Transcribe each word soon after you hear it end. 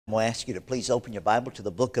I'm going to ask you to please open your Bible to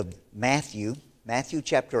the book of Matthew, Matthew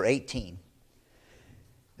chapter 18.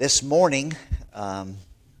 This morning, I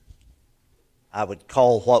would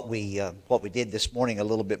call what we did this morning a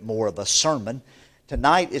little bit more of a sermon.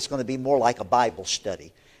 Tonight it's going to be more like a Bible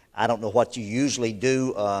study. I don't know what you usually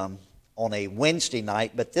do on a Wednesday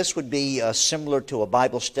night, but this would be similar to a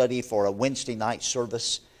Bible study for a Wednesday night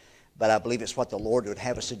service. But I believe it's what the Lord would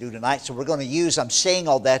have us to do tonight. So we're going to use, I'm saying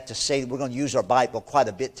all that to say we're going to use our Bible quite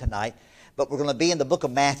a bit tonight. But we're going to be in the book of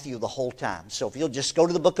Matthew the whole time. So if you'll just go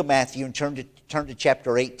to the book of Matthew and turn to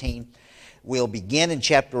chapter 18. We'll begin in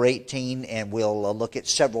chapter 18 and we'll look at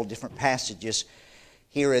several different passages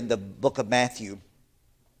here in the book of Matthew.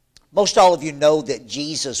 Most all of you know that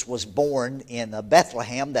Jesus was born in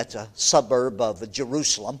Bethlehem. That's a suburb of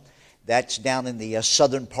Jerusalem. That's down in the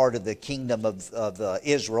southern part of the kingdom of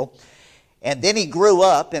Israel. And then he grew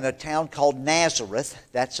up in a town called Nazareth.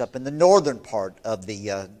 That's up in the northern part of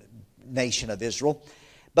the nation of Israel.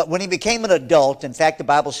 But when he became an adult, in fact, the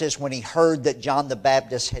Bible says when he heard that John the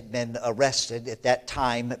Baptist had been arrested at that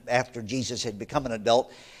time after Jesus had become an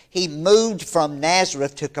adult, he moved from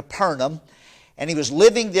Nazareth to Capernaum. And he was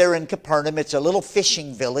living there in Capernaum. It's a little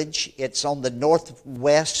fishing village. It's on the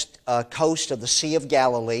northwest coast of the Sea of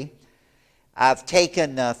Galilee. I've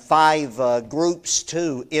taken 5 groups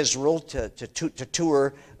to Israel to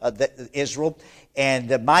tour Israel.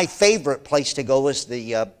 And my favorite place to go is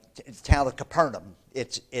the town of Capernaum.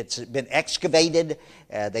 It's been excavated.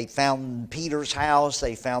 They found Peter's house.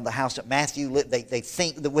 They found the house that Matthew lived. They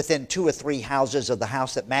think that within 2 or 3 houses of the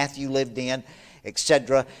house that Matthew lived in,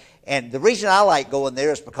 etc. And the reason I like going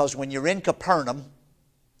there is because when you're in Capernaum,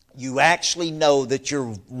 you actually know that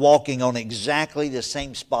you're walking on exactly the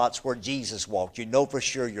same spots where Jesus walked. You know for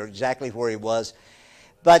sure you're exactly where he was.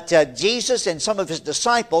 But Jesus and some of his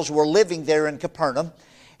disciples were living there in Capernaum,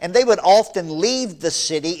 and they would often leave the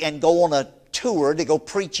city and go on a tour to go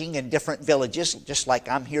preaching in different villages, just like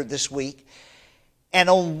I'm here this week. And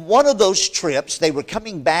on one of those trips, they were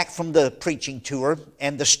coming back from the preaching tour,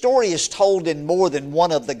 and the story is told in more than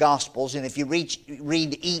one of the Gospels. And if you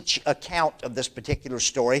read each account of this particular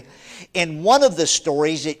story, in one of the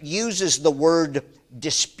stories, it uses the word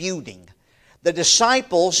disputing. The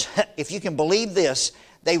disciples, if you can believe this,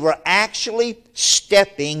 they were actually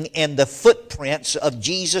stepping in the footprints of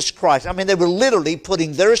Jesus Christ. I mean, they were literally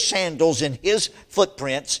putting their sandals in his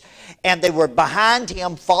footprints, and they were behind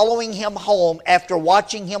him, following him home after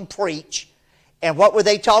watching him preach. And what were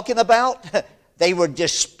they talking about? They were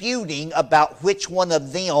disputing about which one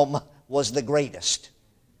of them was the greatest.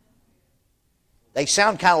 They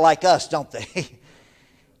sound kind of like us, don't they?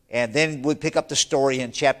 And then we pick up the story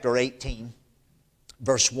in chapter 18,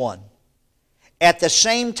 verse 1. At the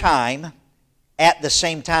same time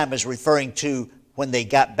is referring to when they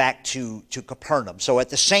got back to Capernaum. So at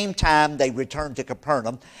the same time they returned to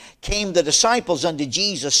Capernaum, came the disciples unto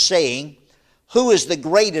Jesus, saying, who is the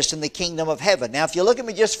greatest in the kingdom of heaven? Now, if you look at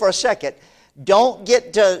me just for a second, don't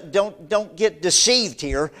get deceived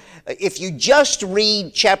here. If you just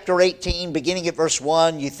read chapter 18, beginning at verse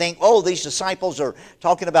 1, you think, oh, these disciples are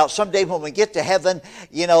talking about someday when we get to heaven,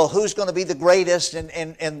 you know, who's going to be the greatest,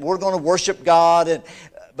 and we're going to worship God.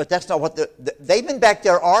 But that's not what they've been back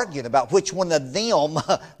there arguing about which one of them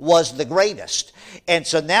was the greatest. And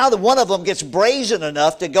so now the one of them gets brazen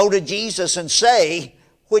enough to go to Jesus and say,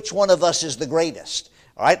 which one of us is the greatest?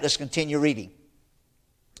 All right, let's continue reading.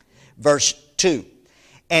 Verse 2,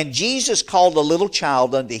 and Jesus called a little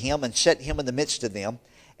child unto him and set him in the midst of them.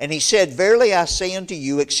 And he said, verily I say unto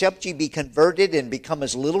you, except ye be converted and become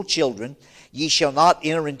as little children, ye shall not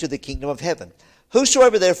enter into the kingdom of heaven.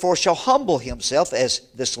 Whosoever therefore shall humble himself as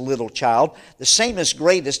this little child, the same is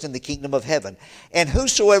greatest in the kingdom of heaven. And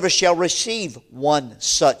whosoever shall receive one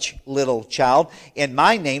such little child in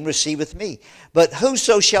my name receiveth me. But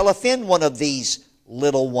whoso shall offend one of these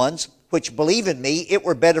little ones, which believe in me, it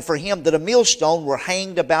were better for him that a millstone were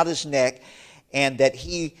hanged about his neck, and that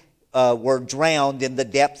he were drowned in the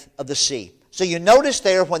depth of the sea. So you notice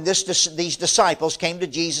there when these disciples came to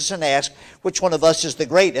Jesus and asked, which one of us is the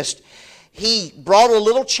greatest? He brought a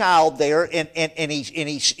little child there, and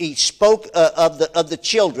he spoke of the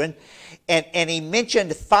children, and he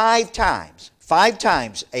mentioned 5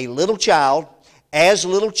 times a little child, as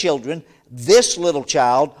little children, this little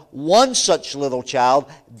child, one such little child,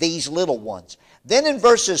 these little ones. Then in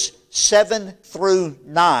verses 7 through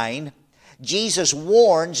 9, Jesus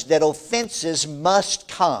warns that offenses must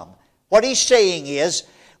come. What he's saying is,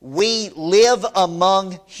 we live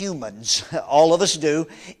among humans, all of us do,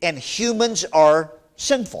 and humans are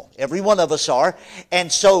sinful. Every one of us are. And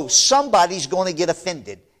so somebody's going to get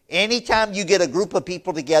offended. Anytime you get a group of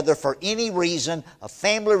people together for any reason, a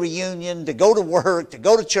family reunion, to go to work, to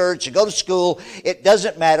go to church, to go to school, it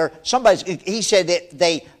doesn't matter. He said that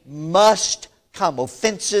they must come.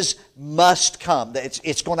 Offenses must come.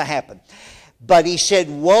 It's going to happen. But he said,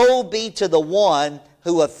 woe be to the one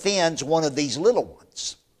who offends one of these little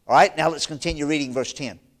ones. All right, now let's continue reading verse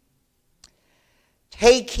 10.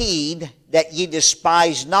 Take heed that ye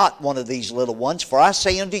despise not one of these little ones, for I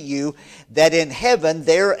say unto you that in heaven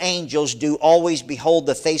their angels do always behold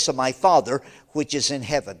the face of my Father which is in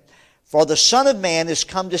heaven. For the Son of Man is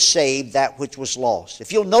come to save that which was lost.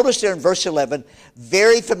 If you'll notice there in verse 11,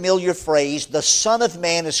 very familiar phrase, the Son of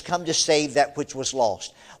Man is come to save that which was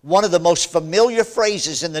lost. One of the most familiar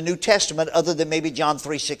phrases in the New Testament other than maybe John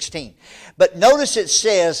 3:16. But notice it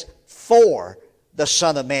says, for the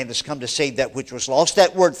Son of Man has come to save that which was lost.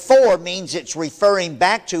 That word for means it's referring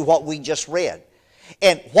back to what we just read.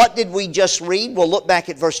 And what did we just read? Well, look back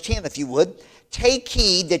at verse 10 if you would. Take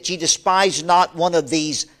heed that ye despise not one of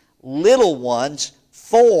these little ones,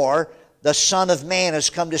 for the Son of Man has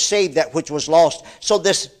come to save that which was lost. So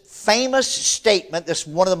this famous statement, this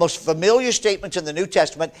one of the most familiar statements in the New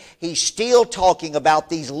Testament, he's still talking about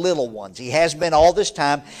these little ones. He has been all this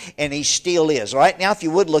time, and he still is. All right, now if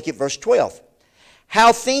you would look at verse 12.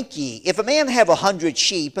 How think ye, if a man have 100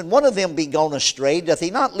 sheep, and one of them be gone astray, doth he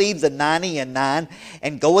not leave the 99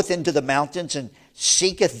 and goeth into the mountains, and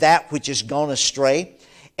seeketh that which is gone astray?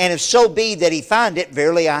 And if so be that he find it,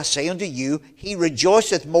 verily I say unto you, he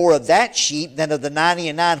rejoiceth more of that sheep than of the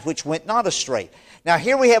 99 which went not astray. Now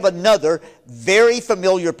here we have another very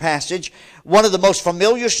familiar passage, one of the most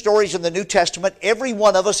familiar stories in the New Testament. Every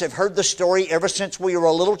one of us have heard the story ever since we were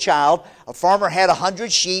a little child. A farmer had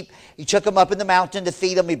 100 sheep. He took them up in the mountain to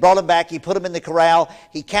feed them. He brought them back. He put them in the corral.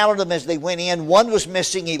 He counted them as they went in. One was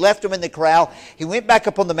missing. He left them in the corral. He went back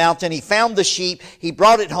up on the mountain. He found the sheep. He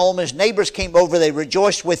brought it home. His neighbors came over. They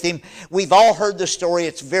rejoiced with him. We've all heard the story.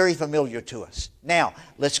 It's very familiar to us. Now,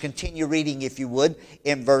 let's continue reading, if you would,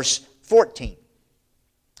 in verse 14.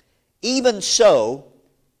 Even so,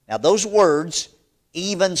 now those words,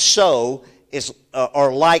 even so,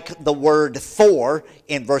 are like the word for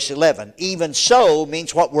in verse 11. Even so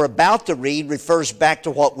means what we're about to read refers back to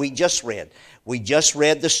what we just read. We just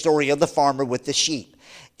read the story of the farmer with the sheep.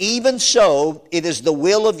 Even so, it is the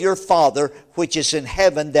will of your Father which is in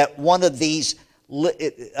heaven that one of these,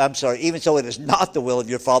 even so it is not the will of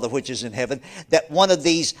your Father which is in heaven, that one of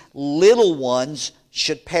these little ones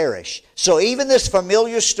should perish. So even this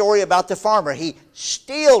familiar story about the farmer, he's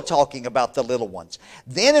still talking about the little ones.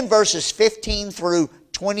 Then in verses 15 through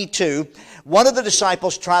 22, one of the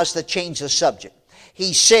disciples tries to change the subject.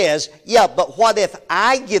 He says, yeah, but what if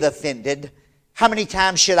I get offended? How many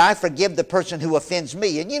times should I forgive the person who offends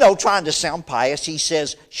me? And trying to sound pious, he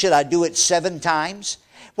says, should I do it 7 times?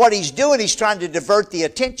 What he's doing, he's trying to divert the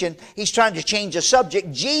attention. He's trying to change the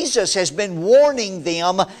subject. Jesus has been warning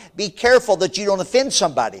them, be careful that you don't offend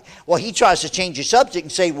somebody. Well, he tries to change the subject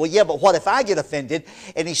and say, well, yeah, but what if I get offended?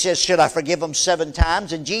 And he says, should I forgive them 7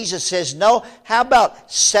 times? And Jesus says, no, how about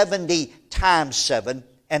 70 times 7?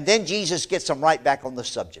 And then Jesus gets them right back on the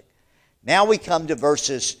subject. Now we come to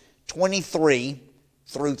verses 23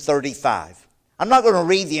 through 35. I'm not going to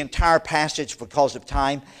read the entire passage because of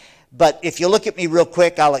time. But if you look at me real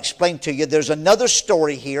quick, I'll explain to you. There's another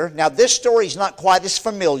story here. Now, this story is not quite as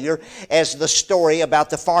familiar as the story about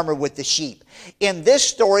the farmer with the sheep. In this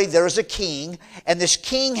story, there's a king, and this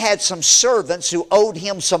king had some servants who owed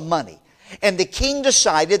him some money. And the king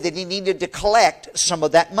decided that he needed to collect some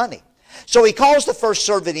of that money. So he calls the first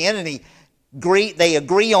servant in, and they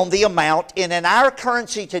agree on the amount. And in our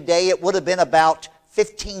currency today, it would have been about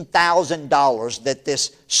 $15,000 that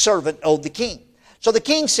this servant owed the king. So the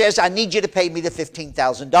king says, I need you to pay me the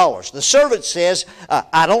 $15,000. The servant says,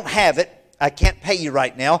 I don't have it. I can't pay you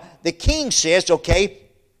right now. The king says, okay,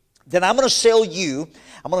 then I'm going to sell you.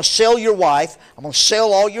 I'm going to sell your wife. I'm going to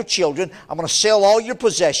sell all your children. I'm going to sell all your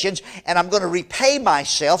possessions. And I'm going to repay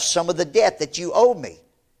myself some of the debt that you owe me.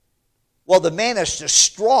 Well, the man is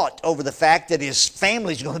distraught over the fact that his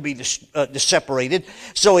family is going to be separated.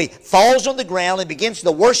 So he falls on the ground and begins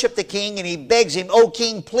to worship the king, and he begs him, oh,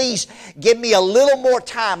 king, please give me a little more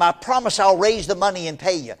time. I promise I'll raise the money and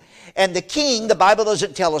pay you. And the king, the Bible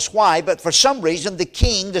doesn't tell us why, but for some reason the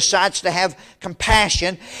king decides to have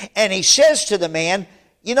compassion, and he says to the man,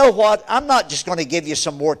 you know what, I'm not just going to give you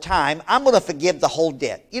some more time. I'm going to forgive the whole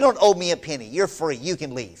debt. You don't owe me a penny. You're free. You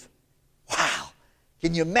can leave. Wow.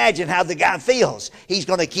 Can you imagine how the guy feels? He's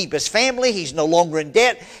going to keep his family. He's no longer in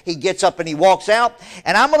debt. He gets up and he walks out.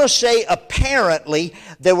 And I'm going to say apparently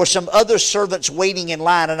there were some other servants waiting in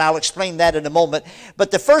line, and I'll explain that in a moment. But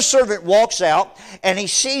the first servant walks out and he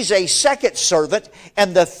sees a second servant,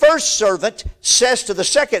 and the first servant says to the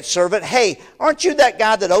second servant, "Hey, aren't you that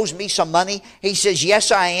guy that owes me some money?" He says, "Yes,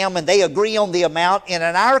 I am," and they agree on the amount. And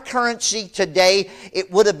in our currency today,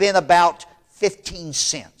 it would have been about 15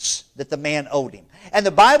 cents that the man owed him. And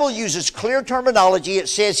the Bible uses clear terminology. It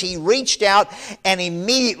says he reached out and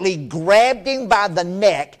immediately grabbed him by the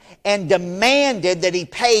neck and demanded that he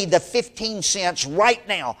pay the 15 cents right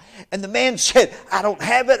now. And the man said, "I don't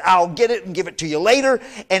have it. I'll get it and give it to you later."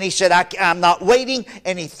 And he said, I'm not waiting.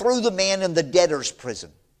 And he threw the man in the debtor's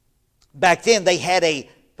prison. Back then they had a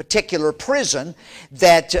particular prison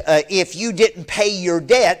that if you didn't pay your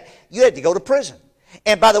debt, you had to go to prison.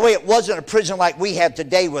 And by the way, it wasn't a prison like we have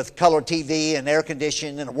today with color TV and air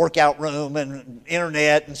conditioning and a workout room and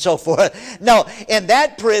internet and so forth. No, in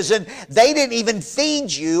that prison, they didn't even feed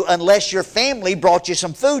you unless your family brought you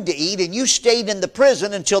some food to eat, and you stayed in the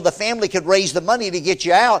prison until the family could raise the money to get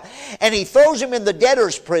you out. And he throws him in the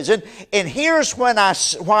debtor's prison. And here's why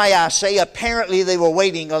I say apparently they were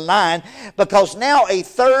waiting in line, because now a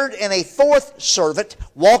third and a fourth servant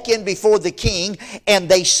walk in before the king, and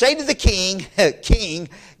they say to the king, "King,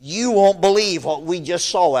 you won't believe what we just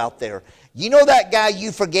saw out there. You know that guy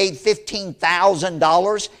you forgave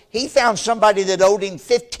 $15,000? He found somebody that owed him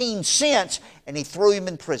 15 cents, and he threw him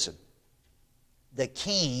in prison." The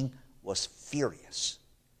king was furious.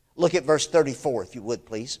 Look at verse 34, if you would,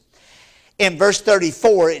 please. In verse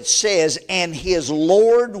 34, it says, "And his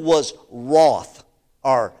Lord was wroth,"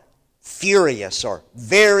 or furious, or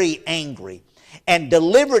very angry, "and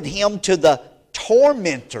delivered him to the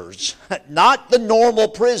tormentors," not the normal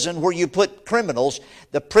prison where you put criminals,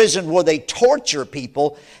 the prison where they torture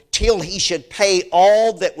people, "till he should pay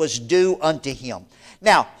all that was due unto him."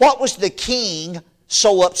 Now, what was the king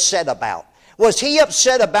so upset about? Was he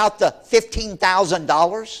upset about the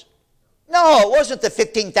 $15,000? No, it wasn't the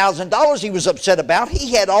 $15,000 he was upset about.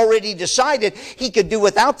 He had already decided he could do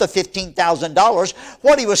without the $15,000.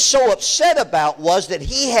 What he was so upset about was that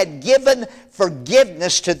he had given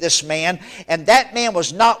forgiveness to this man, and that man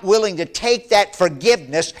was not willing to take that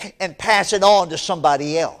forgiveness and pass it on to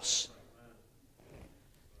somebody else.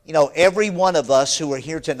 You know, every one of us who are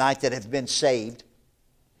here tonight that have been saved,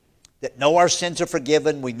 that know our sins are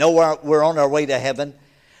forgiven, we know we're on our way to heaven,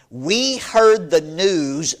 we heard the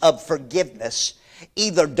news of forgiveness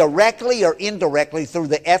either directly or indirectly through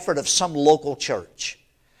the effort of some local church.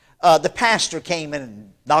 The pastor came in and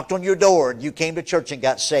knocked on your door and you came to church and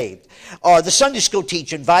got saved. Or the Sunday school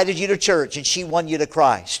teacher invited you to church and she won you to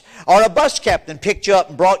Christ. Or a bus captain picked you up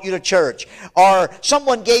and brought you to church. Or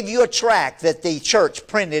someone gave you a tract that the church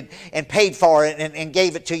printed and paid for it and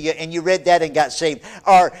gave it to you, and you read that and got saved.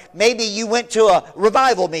 Or maybe you went to a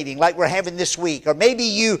revival meeting like we're having this week. Or maybe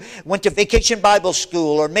you went to Vacation Bible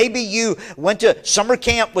School. Or maybe you went to summer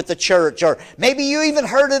camp with the church. Or maybe you even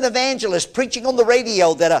heard an evangelist preaching on the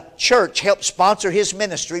radio that a church helped sponsor his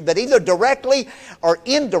ministry. But either directly or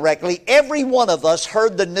indirectly, every one of us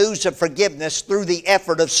heard the news of forgiveness through the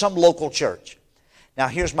effort of some local church. Now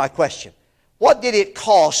here's my question. What did it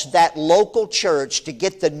cost that local church to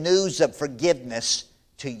get the news of forgiveness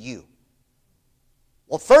to you?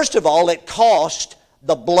 Well, first of all, it cost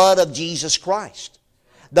the blood of Jesus Christ.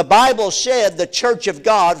 The Bible said the church of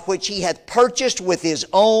God, which he hath purchased with his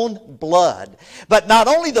own blood. But not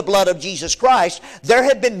only the blood of Jesus Christ, there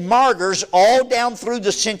have been martyrs all down through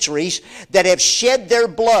the centuries that have shed their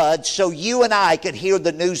blood so you and I could hear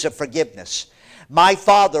the news of forgiveness. My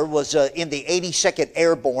father was in the 82nd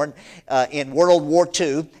Airborne in World War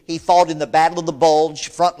II. He fought in the Battle of the Bulge,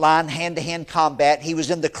 frontline, hand-to-hand combat. He was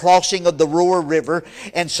in the crossing of the Ruhr River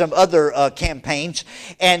and some other campaigns.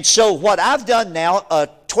 And so what I've done now,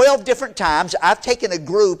 12 different times, I've taken a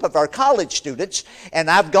group of our college students and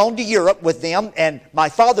I've gone to Europe with them, and my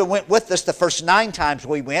father went with us the first 9 times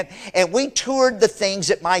we went, and we toured the things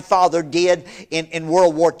that my father did in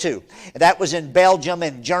World War II. That was in Belgium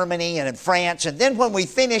and Germany and in France, and then when we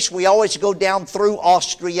finish, we always go down through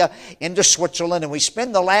Austria into Switzerland, and we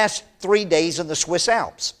spend the last 3 days in the Swiss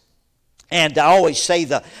Alps. And I always say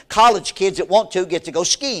the college kids that want to get to go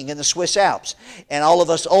skiing in the Swiss Alps. And all of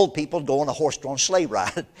us old people go on a horse-drawn sleigh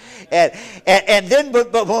ride. and then,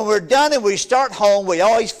 but when we're done and we start home, we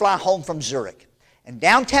always fly home from Zurich. And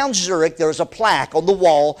downtown Zurich, there's a plaque on the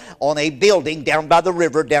wall on a building down by the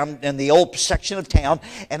river, down in the old section of town.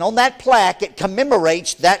 And on that plaque, it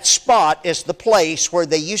commemorates that spot as the place where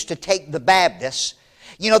they used to take the Baptists.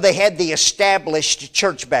 You know, they had the established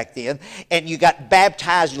church back then, and you got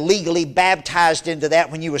baptized, legally baptized into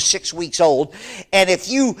that when you were 6 weeks old. And if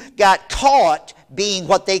you got caught being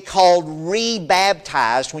what they called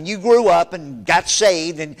rebaptized, when you grew up and got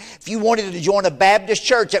saved, and if you wanted to join a Baptist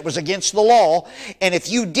church, that was against the law. And if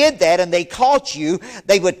you did that and they caught you,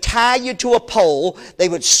 they would tie you to a pole, they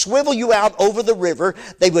would swivel you out over the river,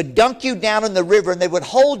 they would dunk you down in the river, and they would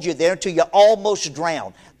hold you there until you almost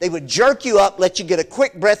drowned. They would jerk you up, let you get a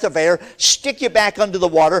quick breath of air, stick you back under the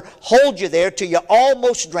water, hold you there till you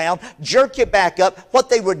almost drowned, jerk you back up. What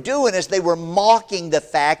they were doing is they were mocking the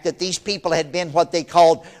fact that these people had been what they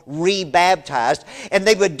called rebaptized, and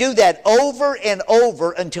they would do that over and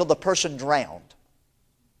over until the person drowned.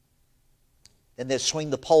 Then they'd swing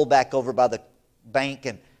the pole back over by the bank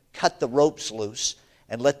and cut the ropes loose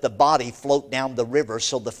and let the body float down the river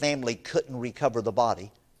so the family couldn't recover the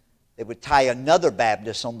body. They would tie another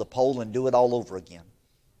Baptist on the pole and do it all over again.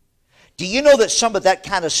 Do you know that some of that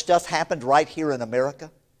kind of stuff happened right here in America?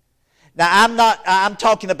 Now, I'm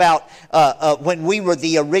talking about when we were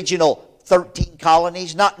the original 13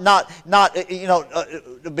 colonies,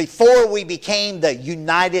 before we became the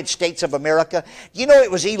United States of America. You know it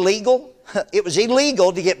was illegal? It was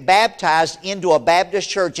illegal to get baptized into a Baptist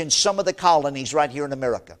church in some of the colonies right here in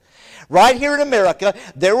America. Right here in America,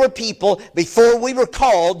 there were people, before we were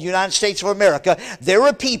called United States of America, there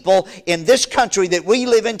were people in this country that we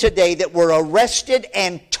live in today that were arrested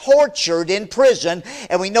and tortured in prison.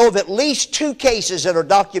 And we know of at least 2 cases that are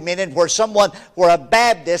documented where a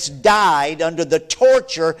Baptist died under the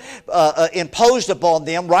torture imposed upon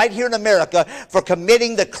them right here in America for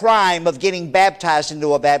committing the crime of getting baptized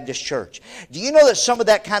into a Baptist church. Do you know that some of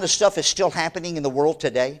that kind of stuff is still happening in the world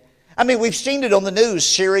today? I mean, we've seen it on the news,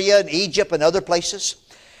 Syria and Egypt and other places.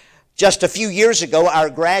 Just a few years ago, our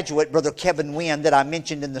graduate, Brother Kevin Wynn, that I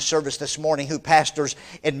mentioned in the service this morning, who pastors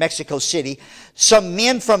in Mexico City, some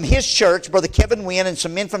men from his church, Brother Kevin Wynn and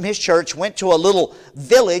some men from his church went to a little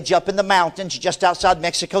village up in the mountains just outside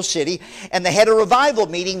Mexico City, and they had a revival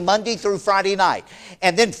meeting Monday through Friday night.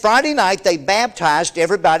 And then Friday night, they baptized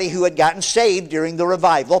everybody who had gotten saved during the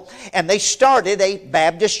revival, and they started a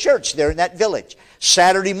Baptist church there in that village.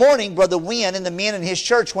 Saturday morning, Brother Wynn and the men in his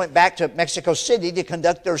church went back to Mexico City to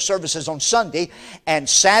conduct their services on Sunday. And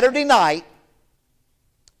Saturday night,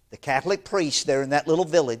 the Catholic priest there in that little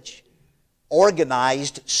village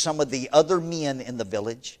organized some of the other men in the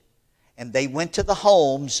village. And they went to the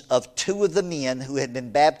homes of 2 of the men who had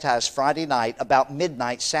been baptized Friday night about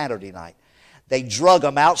midnight Saturday night. They drug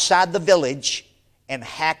them outside the village and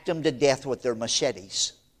hacked them to death with their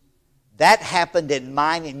machetes. That happened in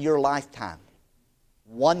mine and your lifetime.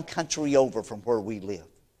 1 country over from where we live.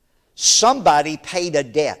 Somebody paid a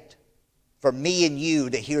debt for me and you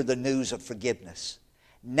to hear the news of forgiveness.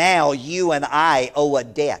 Now you and I owe a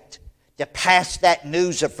debt to pass that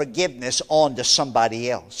news of forgiveness on to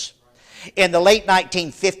somebody else. In the late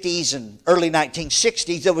 1950s and early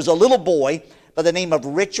 1960s, there was a little boy by the name of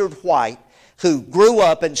Richard White who grew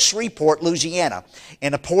up in Shreveport, Louisiana,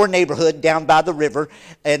 in a poor neighborhood down by the river.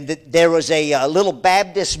 And there was a little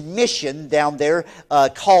Baptist mission down there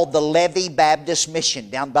called the Levee Baptist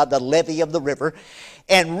Mission, down by the levee of the river.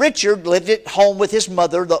 And Richard lived at home with his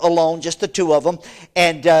mother alone, just the 2 of them.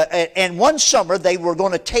 And one summer, they were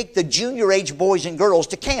going to take the junior age boys and girls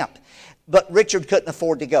to camp. But Richard couldn't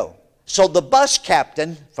afford to go. So the bus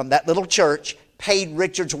captain from that little church paid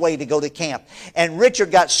Richard's way to go to camp. And Richard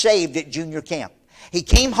got saved at junior camp. He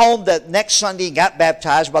came home the next Sunday and got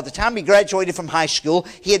baptized. By the time he graduated from high school,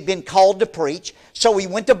 he had been called to preach. So he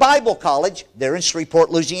went to Bible college there in Shreveport,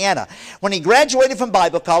 Louisiana. When he graduated from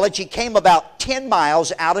Bible college, he came about 10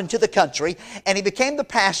 miles out into the country, and he became the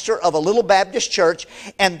pastor of a little Baptist church.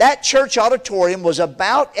 And that church auditorium was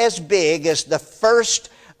about as big as the first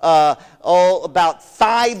about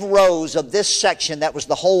 5 rows of this section. That was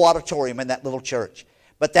the whole auditorium in that little church.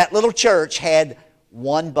 But that little church had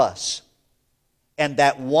 1 bus. And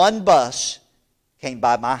that 1 bus came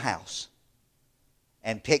by my house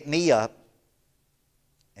and picked me up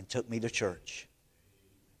and took me to church.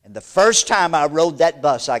 And the first time I rode that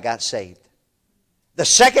bus, I got saved. The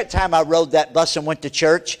second time I rode that bus and went to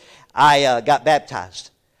church, I got baptized.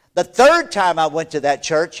 The third time I went to that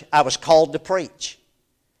church, I was called to preach.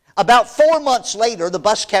 About 4 months later, the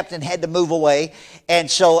bus captain had to move away,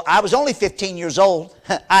 and so I was only 15 years old.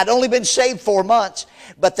 I'd only been saved 4 months,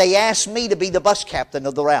 but they asked me to be the bus captain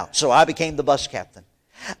of the route, so I became the bus captain.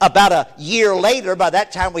 About a year later, by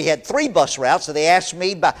that time we had 3 bus routes, so they asked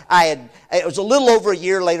me, it was a little over a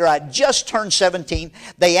year later, I had just turned 17,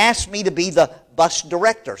 they asked me to be the bus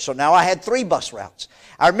director. So now I had 3 bus routes.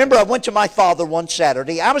 I remember I went to my father one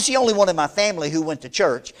Saturday. I was the only one in my family who went to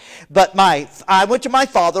church, but I went to my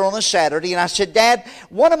father on a Saturday and I said, Dad,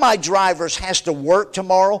 one of my drivers has to work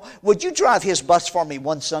tomorrow. Would you drive his bus for me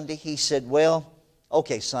one Sunday? He said, well,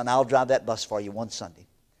 okay, son, I'll drive that bus for you one Sunday.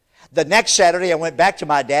 The next Saturday, I went back to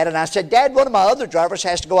my dad and I said, Dad, one of my other drivers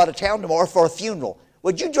has to go out of town tomorrow for a funeral.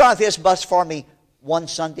 Would you drive his bus for me one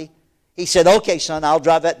Sunday? He said, okay, son, I'll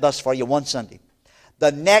drive that bus for you one Sunday.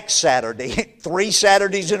 The next Saturday, 3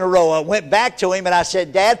 Saturdays in a row, I went back to him and I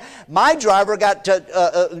said, Dad, my driver got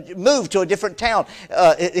to move to a different town.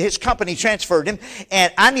 His company transferred him,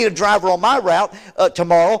 and I need a driver on my route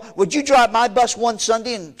tomorrow. Would you drive my bus one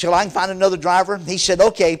Sunday until I can find another driver? He said,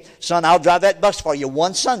 okay, son, I'll drive that bus for you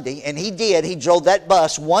one Sunday. And he did. He drove that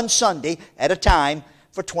bus one Sunday at a time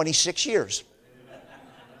for 26 years.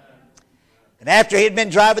 And after he had been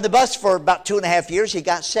driving the bus for about 2.5 years, he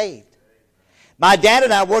got saved. My dad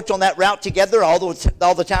and I worked on that route together all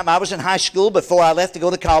the time I was in high school before I left to go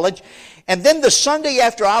to college. And then the Sunday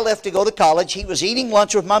after I left to go to college, he was eating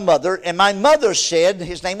lunch with my mother. And my mother said,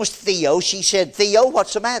 his name was Theo, she said, Theo,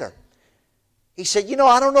 what's the matter? He said,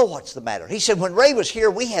 I don't know what's the matter. He said, when Ray was here,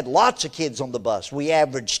 we had lots of kids on the bus. We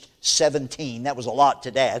averaged 17. That was a lot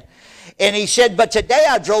to Dad. And he said, but today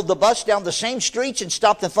I drove the bus down the same streets and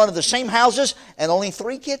stopped in front of the same houses, and only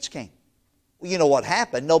 3 kids came. Well, you know what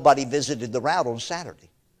happened? Nobody visited the route on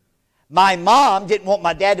Saturday. My mom didn't want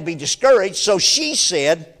my dad to be discouraged, so she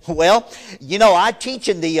said, well, I teach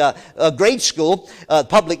in the grade school,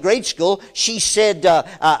 public grade school. She said,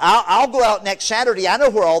 I'll go out next Saturday. I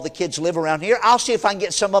know where all the kids live around here. I'll see if I can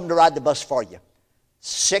get some of them to ride the bus for you.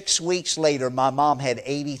 6 weeks later, my mom had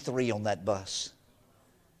 83 on that bus.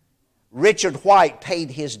 Richard White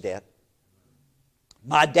paid his debt.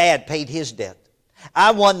 My dad paid his debt.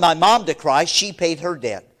 I won my mom to Christ. She paid her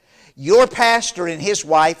debt. Your pastor and his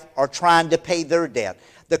wife are trying to pay their debt.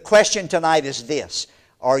 The question tonight is this: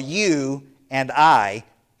 are you and I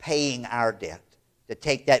paying our debt to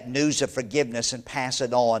take that news of forgiveness and pass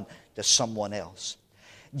it on to someone else?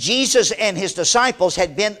 Jesus and his disciples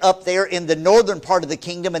had been up there in the northern part of the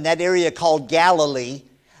kingdom, in that area called Galilee.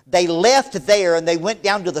 They left there and they went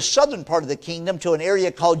down to the southern part of the kingdom to an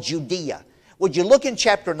area called Judea. Would you look in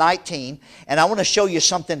chapter 19, and I want to show you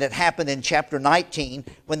something that happened in chapter 19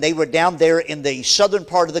 when they were down there in the southern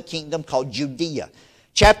part of the kingdom called Judea.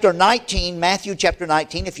 Chapter 19, Matthew chapter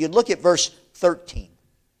 19, if you look at verse 13.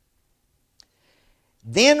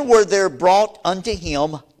 Then were there brought unto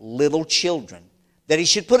him little children, that he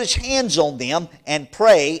should put his hands on them and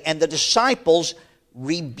pray, and the disciples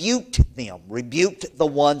rebuked them, rebuked the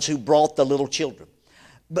ones who brought the little children.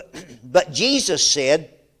 But Jesus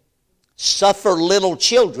said, suffer little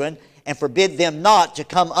children, and forbid them not to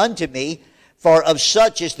come unto me, for of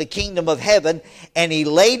such is the kingdom of heaven. And he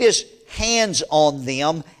laid his hands on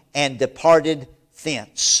them and departed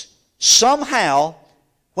thence. Somehow,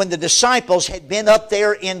 when the disciples had been up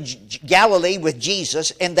there in Galilee with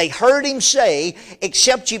Jesus, and they heard him say,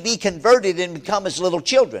 except you be converted and become as little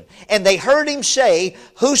children. And they heard him say,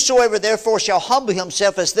 whosoever therefore shall humble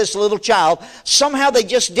himself as this little child. Somehow they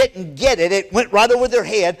just didn't get it. It went right over their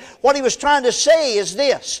head. What he was trying to say is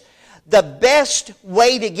this: the best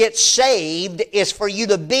way to get saved is for you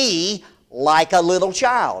to be like a little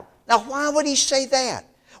child. Now, why would he say that?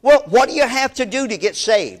 Well, what do you have to do to get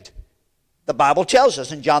saved? The Bible tells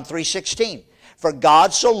us in John 3:16, for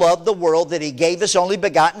God so loved the world that he gave his only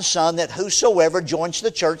begotten Son, that whosoever joins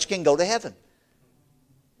the church can go to heaven.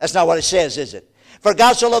 That's not what it says, is it? For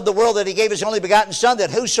God so loved the world that he gave his only begotten Son, that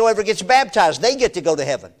whosoever gets baptized, they get to go to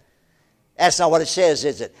heaven. That's not what it says,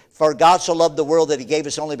 is it? For God so loved the world that he gave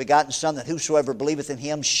his only begotten Son, that whosoever believeth in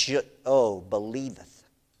him believeth.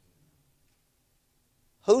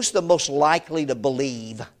 Who's the most likely to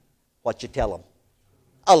believe what you tell them?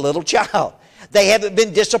 A little child. They haven't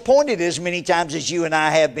been disappointed as many times as you and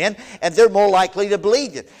I have been, and they're more likely to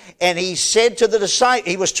believe it. And he said to the disciples,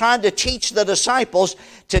 he was trying to teach the disciples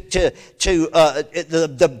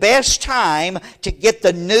the best time to get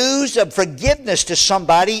the news of forgiveness to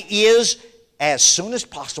somebody is as soon as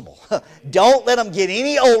possible. Don't let them get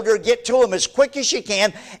any older. Get to them as quick as you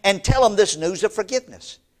can and tell them this news of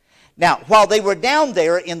forgiveness. Now, while they were down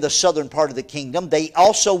there in the southern part of the kingdom, they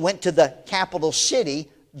also went to the capital city,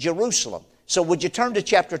 Jerusalem. So would you turn to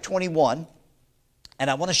chapter 21? And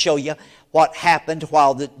I want to show you what happened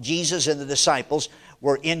while Jesus and the disciples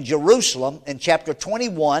were in Jerusalem. In chapter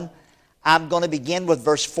 21, I'm going to begin with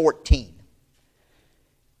verse 14.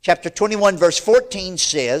 Chapter 21, verse 14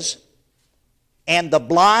 says, "And the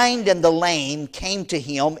blind and the lame came to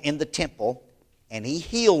him in the temple, and he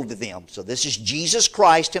healed them." So this is Jesus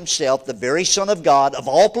Christ himself, the very Son of God, of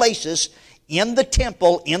all places, in the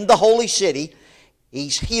temple, in the holy city.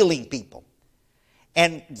 He's healing people.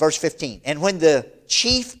 And verse 15, "And when the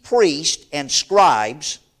chief priests and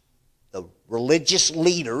scribes," the religious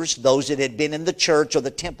leaders, those that had been in the church or the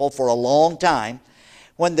temple for a long time,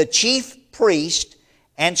 "when the chief priests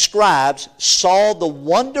and scribes saw the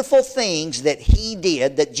wonderful things that he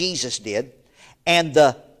did, that Jesus did, and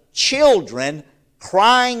the children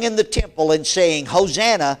crying in the temple and saying,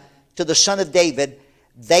 'Hosanna to the Son of David,'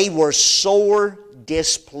 they were sore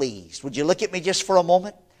displeased." Would you look at me just for a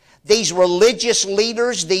moment? These religious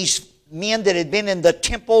leaders, these men that had been in the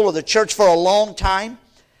temple or the church for a long time,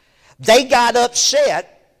 they got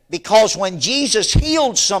upset because when Jesus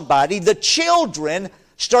healed somebody, the children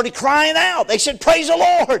started crying out. They said, "Praise the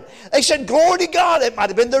Lord." They said, "Glory to God." It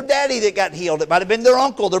might have been their daddy that got healed. It might have been their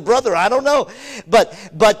uncle, their brother. I don't know. But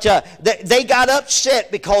they got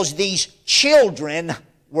upset because these children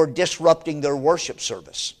were disrupting their worship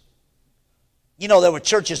service. You know, there were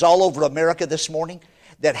churches all over America this morning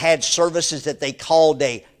that had services that they called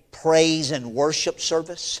a praise and worship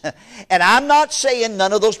service. And I'm not saying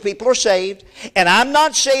none of those people are saved. And I'm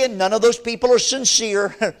not saying none of those people are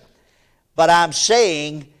sincere. But I'm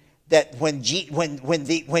saying that when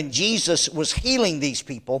Jesus was healing these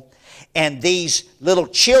people and these little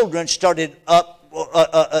children started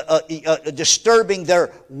disturbing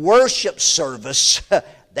their worship service,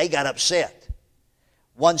 they got upset.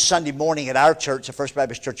 One Sunday morning at our church, the First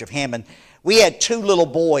Baptist Church of Hammond, we had two little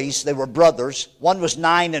boys. They were brothers. One was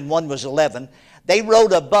 9 and one was 11. They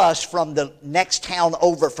rode a bus from the next town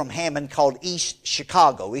over from Hammond called East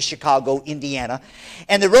Chicago, Indiana.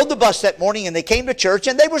 And they rode the bus that morning and they came to church,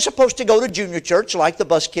 and they were supposed to go to junior church like the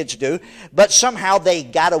bus kids do, but somehow they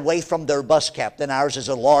got away from their bus captain. Ours is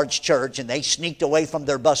a large church, and they sneaked away from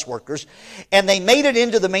their bus workers, and they made it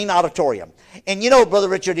into the main auditorium. And you know, Brother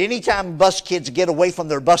Richard, anytime bus kids get away from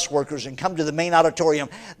their bus workers and come to the main auditorium,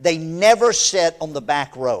 they never sit on the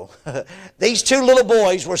back row. These two little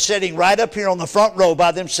boys were sitting right up here on the front row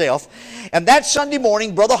by themselves. And that Sunday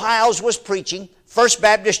morning, Brother Hiles was preaching. First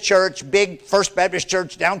Baptist Church, big First Baptist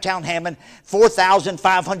Church, downtown Hammond,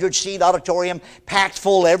 4,500 seat auditorium, packed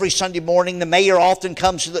full every Sunday morning. The mayor often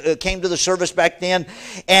came to the service back then.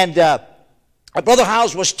 And Brother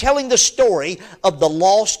Hiles was telling the story of the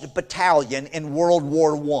lost battalion in World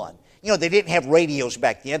War I. You know, they didn't have radios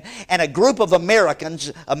back then. And a group of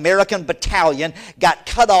Americans, American battalion, got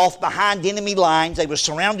cut off behind enemy lines. They were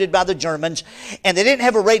surrounded by the Germans. And they didn't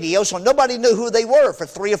have a radio, so nobody knew who they were. For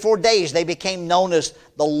 3 or 4 days, they became known as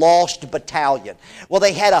the Lost Battalion. Well,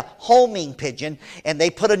 they had a homing pigeon, and they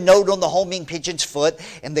put a note on the homing pigeon's foot,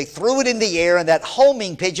 and they threw it in the air, and that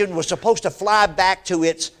homing pigeon was supposed to fly back to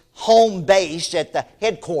its home base at the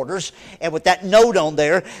headquarters, and with that note on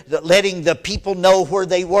there, letting the people know where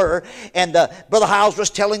they were. And Brother Hiles was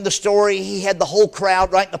telling the story. He had the whole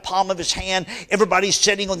crowd right in the palm of his hand. Everybody's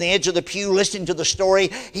sitting on the edge of the pew listening to the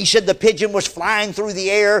story. He said the pigeon was flying through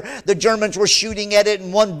the air. The Germans were shooting at it,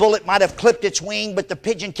 and one bullet might have clipped its wing, but the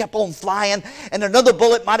pigeon kept on flying. And another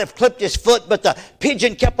bullet might have clipped his foot, but the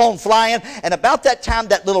pigeon kept on flying. And about that time,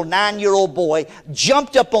 that little 9-year-old boy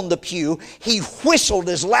jumped up on the pew. He whistled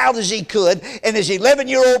as loud as he could, and his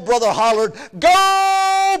 11-year-old brother hollered,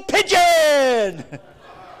 "Go Pigeon!"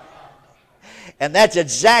 And that's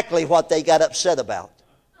exactly what they got upset about.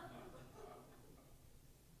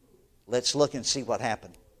 Let's look and see what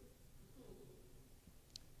happened.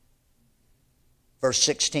 Verse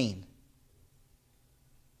 16.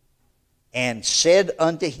 "And said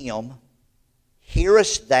unto him,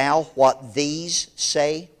 Hearest thou what these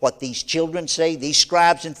say?" What these children say? These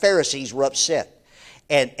scribes and Pharisees were upset.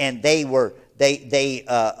 And they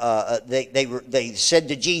said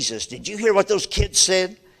to Jesus, "Did you hear what those kids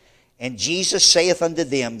said?" And Jesus saith unto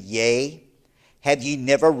them, "Yea, have ye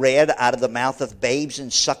never read, out of the mouth of babes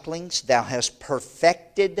and sucklings thou hast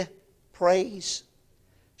perfected praise?"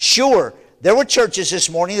 Sure, there were churches this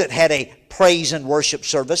morning that had a praise and worship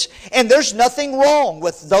service, and there's nothing wrong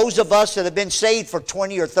with those of us that have been saved for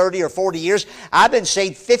 20 or 30 or 40 years. I've been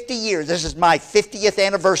saved 50 years. This is my 50th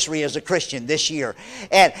anniversary as a Christian this year.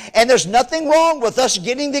 And there's nothing wrong with us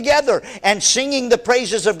getting together and singing the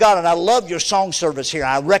praises of God. And I love your song service here.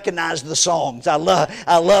 I recognize the songs. I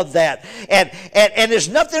love that. And there's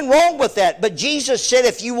nothing wrong with that. But Jesus said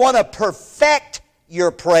if you want to perfect your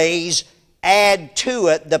praise, add to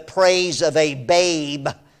it the praise of a babe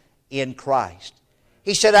in Christ.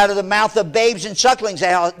 He said, out of the mouth of babes and sucklings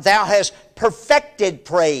thou hast perfected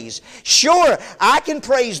praise. Sure, I can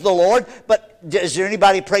praise the Lord, but is there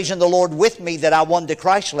anybody praising the Lord with me that I won to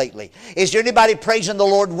Christ lately? Is there anybody praising the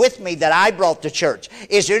Lord with me that I brought to church?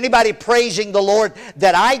 Is there anybody praising the Lord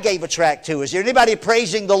that I gave a tract to? Is there anybody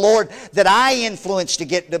praising the Lord that I influenced to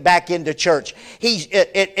get back into church?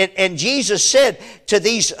 And Jesus said to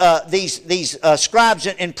these scribes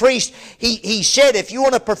and priests, He said, if you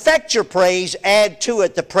want to perfect your praise, add to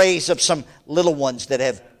it the praise of some little ones that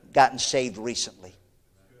have gotten saved recently.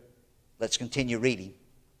 Let's continue reading.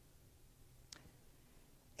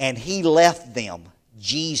 And He left them.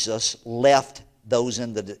 Jesus left those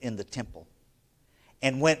in the temple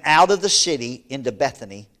and went out of the city into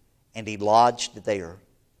Bethany, and He lodged there.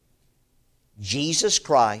 Jesus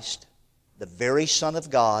Christ, the very Son of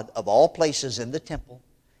God, of all places in the temple,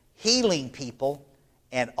 healing people,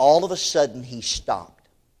 and all of a sudden He stopped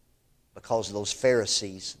because those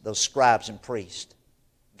Pharisees, those scribes and priests,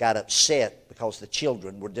 got upset because the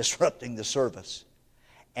children were disrupting the service.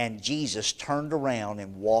 And Jesus turned around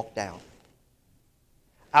and walked out.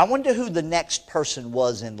 I wonder who the next person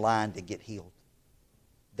was in line to get healed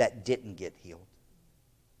that didn't get healed.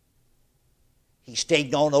 He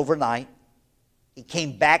stayed gone overnight. He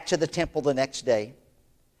came back to the temple the next day.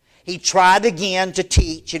 He tried again to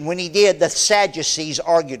teach, and when he did, the Sadducees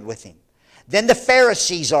argued with him. Then the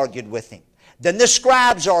Pharisees argued with him. Then the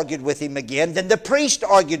scribes argued with him again. Then the priest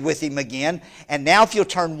argued with him again. And now if you'll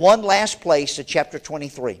turn one last place to chapter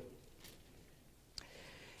 23.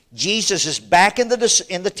 Jesus is back in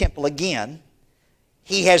the temple again.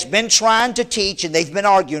 He has been trying to teach, and they've been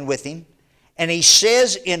arguing with him. And he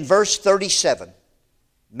says in verse 37,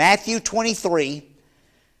 Matthew 23,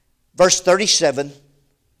 verse 37,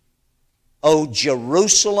 "O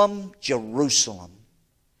Jerusalem, Jerusalem."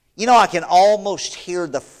 You know, I can almost hear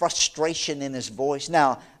the frustration in his voice.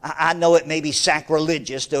 Now, I know it may be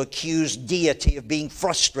sacrilegious to accuse deity of being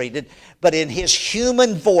frustrated, but in his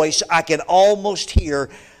human voice, I can almost hear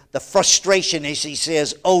the frustration as he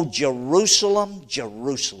says, "O Jerusalem,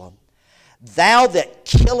 Jerusalem, thou that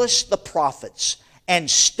killest the prophets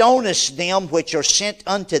and stonest them which are sent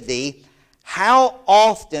unto thee, how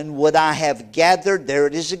often would I have gathered," there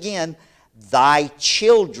it is again, "thy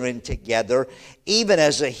children together, even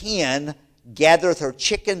as a hen gathereth her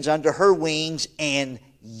chickens under her wings, and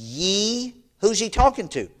ye," who's he talking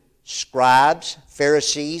to? Scribes,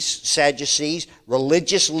 Pharisees, Sadducees,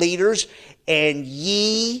 religious leaders, "and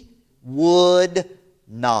ye would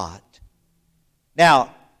not."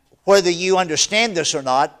 Now, whether you understand this or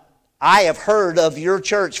not, I have heard of your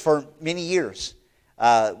church for many years.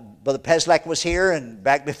 Brother Peslak was here, and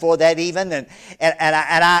back before that even, and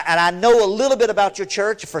I know a little bit about your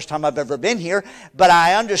church, the first time I've ever been here, but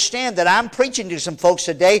I understand that I'm preaching to some folks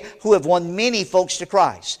today who have won many folks to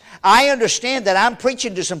Christ. I understand that I'm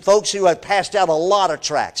preaching to some folks who have passed out a lot of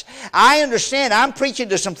tracts. I understand I'm preaching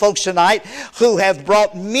to some folks tonight who have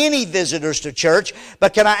brought many visitors to church,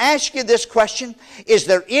 but can I ask you this question? Is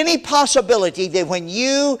there any possibility that when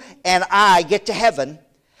you and I get to heaven,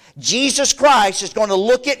 Jesus Christ is going to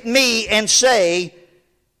look at me and say,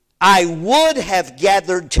 "I would have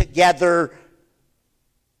gathered together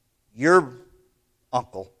your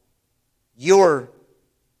uncle, your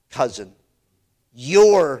cousin,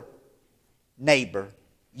 your neighbor,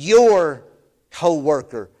 your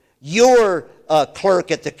co-worker, your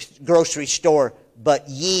clerk at the grocery store, but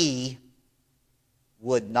ye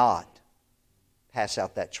would not pass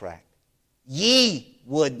out that tract. Ye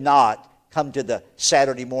would not come to the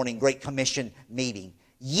Saturday morning Great Commission meeting.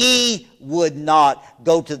 Ye would not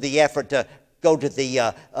go to the effort to go to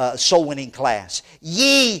the soul winning class.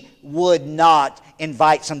 Ye would not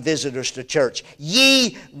invite some visitors to church.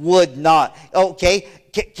 Ye would not." Okay,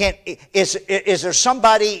 is there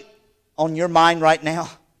somebody on your mind right now?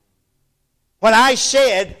 When I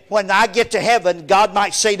said, when I get to heaven, God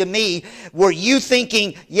might say to me, were you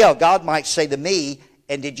thinking, yeah, God might say to me,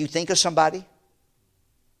 and did you think of somebody?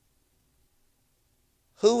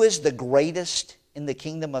 Who is the greatest in the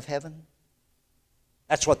kingdom of heaven?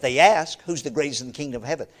 That's what they ask. Who's the greatest in the kingdom of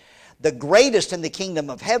heaven? The greatest in the kingdom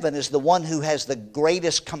of heaven is the one who has the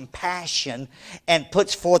greatest compassion and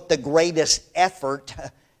puts forth the greatest effort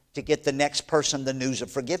to get the next person the news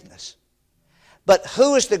of forgiveness. But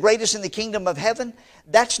who is the greatest in the kingdom of heaven?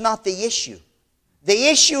 That's not the issue. The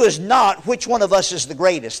issue is not which one of us is the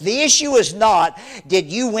greatest. The issue is not,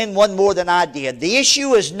 did you win one more than I did? The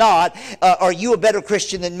issue is not, are you a better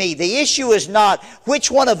Christian than me? The issue is not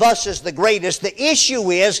which one of us is the greatest. The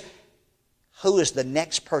issue is, who is the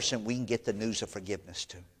next person we can get the news of forgiveness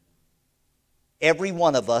to? Every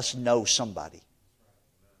one of us knows somebody.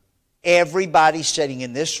 Everybody sitting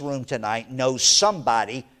in this room tonight knows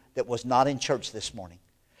somebody that was not in church this morning.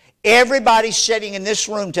 Everybody sitting in this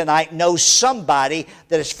room tonight knows somebody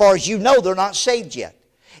that, as far as you know, they're not saved yet.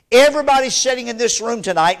 Everybody sitting in this room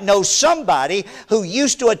tonight knows somebody who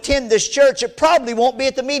used to attend this church that probably won't be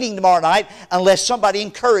at the meeting tomorrow night unless somebody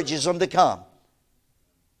encourages them to come.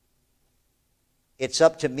 It's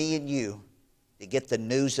up to me and you to get the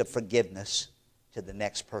news of forgiveness to the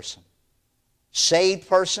next person. Saved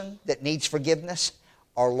person that needs forgiveness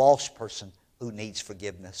or lost person who needs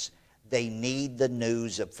forgiveness. They need the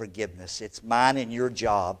news of forgiveness. It's mine and your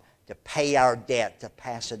job to pay our debt, to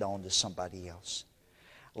pass it on to somebody else.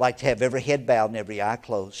 I'd like to have every head bowed and every eye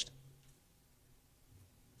closed.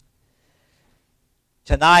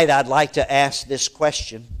 Tonight I'd like to ask this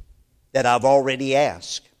question that I've already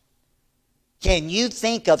asked. Can you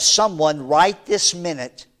think of someone right this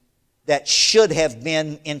minute that should have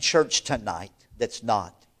been in church tonight that's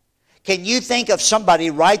not? Can you think of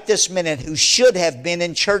somebody right this minute who should have been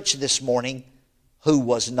in church this morning who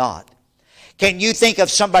was not? Can you think of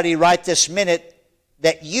somebody right this minute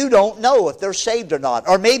that you don't know if they're saved or not?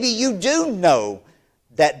 Or maybe you do know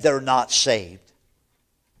that they're not saved.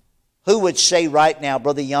 Who would say right now,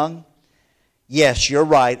 Brother Young, yes, you're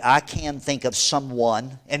right, I can think of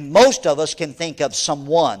someone, and most of us can think of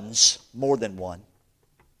someones, more than one.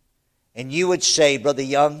 And you would say, Brother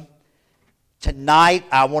Young, tonight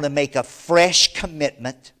I want to make a fresh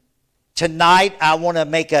commitment. Tonight I want to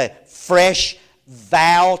make a fresh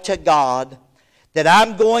vow to God that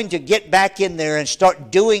I'm going to get back in there and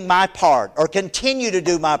start doing my part, or continue to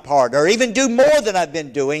do my part, or even do more than I've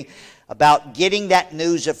been doing about getting that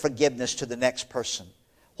news of forgiveness to the next person.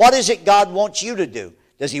 What is it God wants you to do?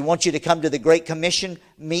 Does He want you to come to the Great Commission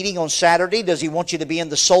meeting on Saturday? Does He want you to be in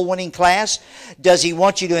the soul winning class? Does He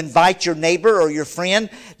want you to invite your neighbor or your friend?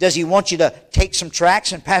 Does He want you to take some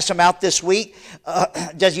tracts and pass them out this week?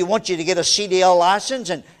 Does He want you to get a CDL license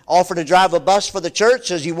and offer to drive a bus for the church?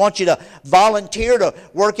 Does He want you to volunteer to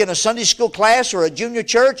work in a Sunday school class or a junior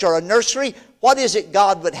church or a nursery? What is it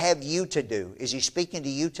God would have you to do? Is He speaking to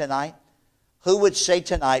you tonight? Who would say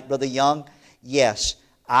tonight, Brother Young, yes,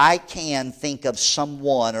 I can think of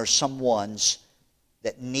someone or someones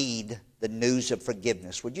that need the news of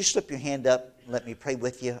forgiveness. Would you slip your hand up and let me pray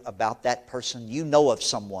with you about that person? You know of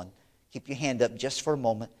someone. Keep your hand up just for a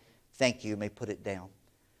moment. Thank you. You may put it down.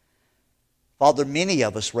 Father, many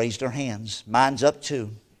of us raised our hands. Mine's up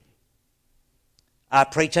too. I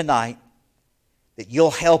pray tonight that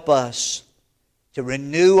You'll help us to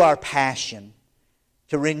renew our passion,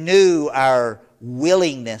 to renew our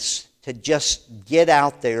willingness to just get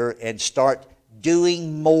out there and start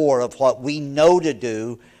doing more of what we know to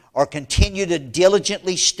do, or continue to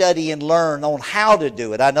diligently study and learn on how to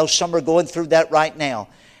do it. I know some are going through that right now.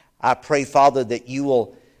 I pray, Father, that You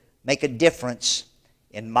will make a difference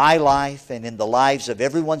in my life and in the lives of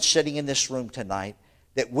everyone sitting in this room tonight,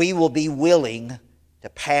 that we will be willing to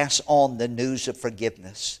pass on the news of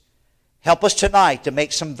forgiveness. Help us tonight to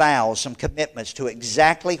make some vows, some commitments to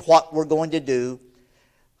exactly what we're going to do,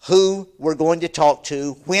 who we're going to talk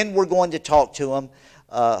to, when we're going to talk to them,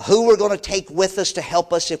 who we're going to take with us to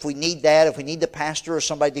help us if we need that, if we need the pastor or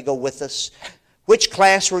somebody to go with us, which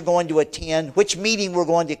class we're going to attend, which meeting we're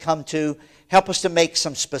going to come to. Help us to make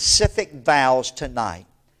some specific vows tonight.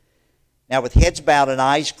 Now, with heads bowed and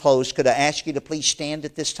eyes closed, could I ask you to please stand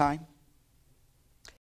at this time?